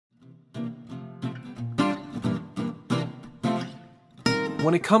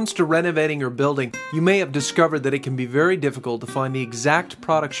When it comes to renovating your building, you may have discovered that it can be very difficult to find the exact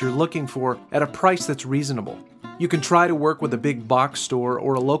products you're looking for at a price that's reasonable. You can try to work with a big box store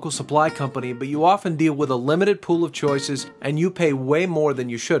or a local supply company, but you often deal with a limited pool of choices and you pay way more than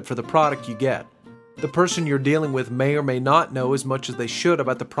you should for the product you get. The person you're dealing with may or may not know as much as they should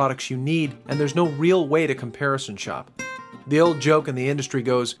about the products you need, and there's no real way to comparison shop. The old joke in the industry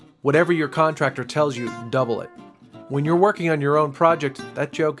goes, whatever your contractor tells you, double it. When you're working on your own project,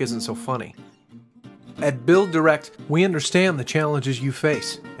 that joke isn't so funny. At BuildDirect, we understand the challenges you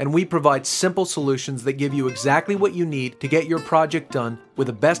face, and we provide simple solutions that give you exactly what you need to get your project done with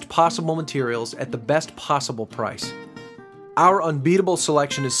the best possible materials at the best possible price. Our unbeatable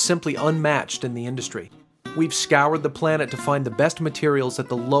selection is simply unmatched in the industry. We've scoured the planet to find the best materials at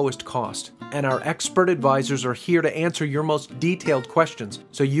the lowest cost, and our expert advisors are here to answer your most detailed questions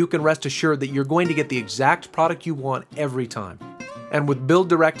so you can rest assured that you're going to get the exact product you want every time. And with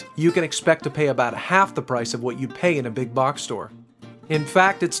BuildDirect, you can expect to pay about half the price of what you'd pay in a big box store. In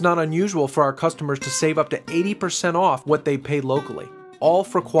fact, it's not unusual for our customers to save up to 80% off what they pay locally, all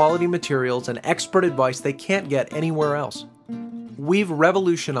for quality materials and expert advice they can't get anywhere else. We've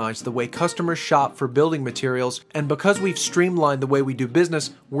revolutionized the way customers shop for building materials, and because we've streamlined the way we do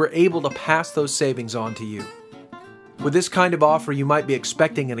business, we're able to pass those savings on to you. With this kind of offer, you might be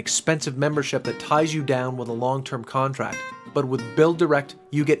expecting an expensive membership that ties you down with a long-term contract, but with BuildDirect,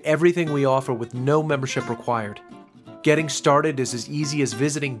 you get everything we offer with no membership required. Getting started is as easy as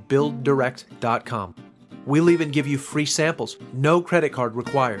visiting BuildDirect.com. We'll even give you free samples, no credit card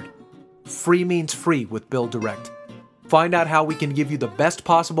required. Free means free with BuildDirect. Find out how we can give you the best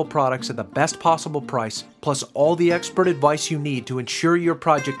possible products at the best possible price, plus all the expert advice you need to ensure your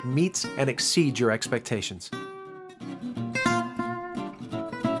project meets and exceeds your expectations.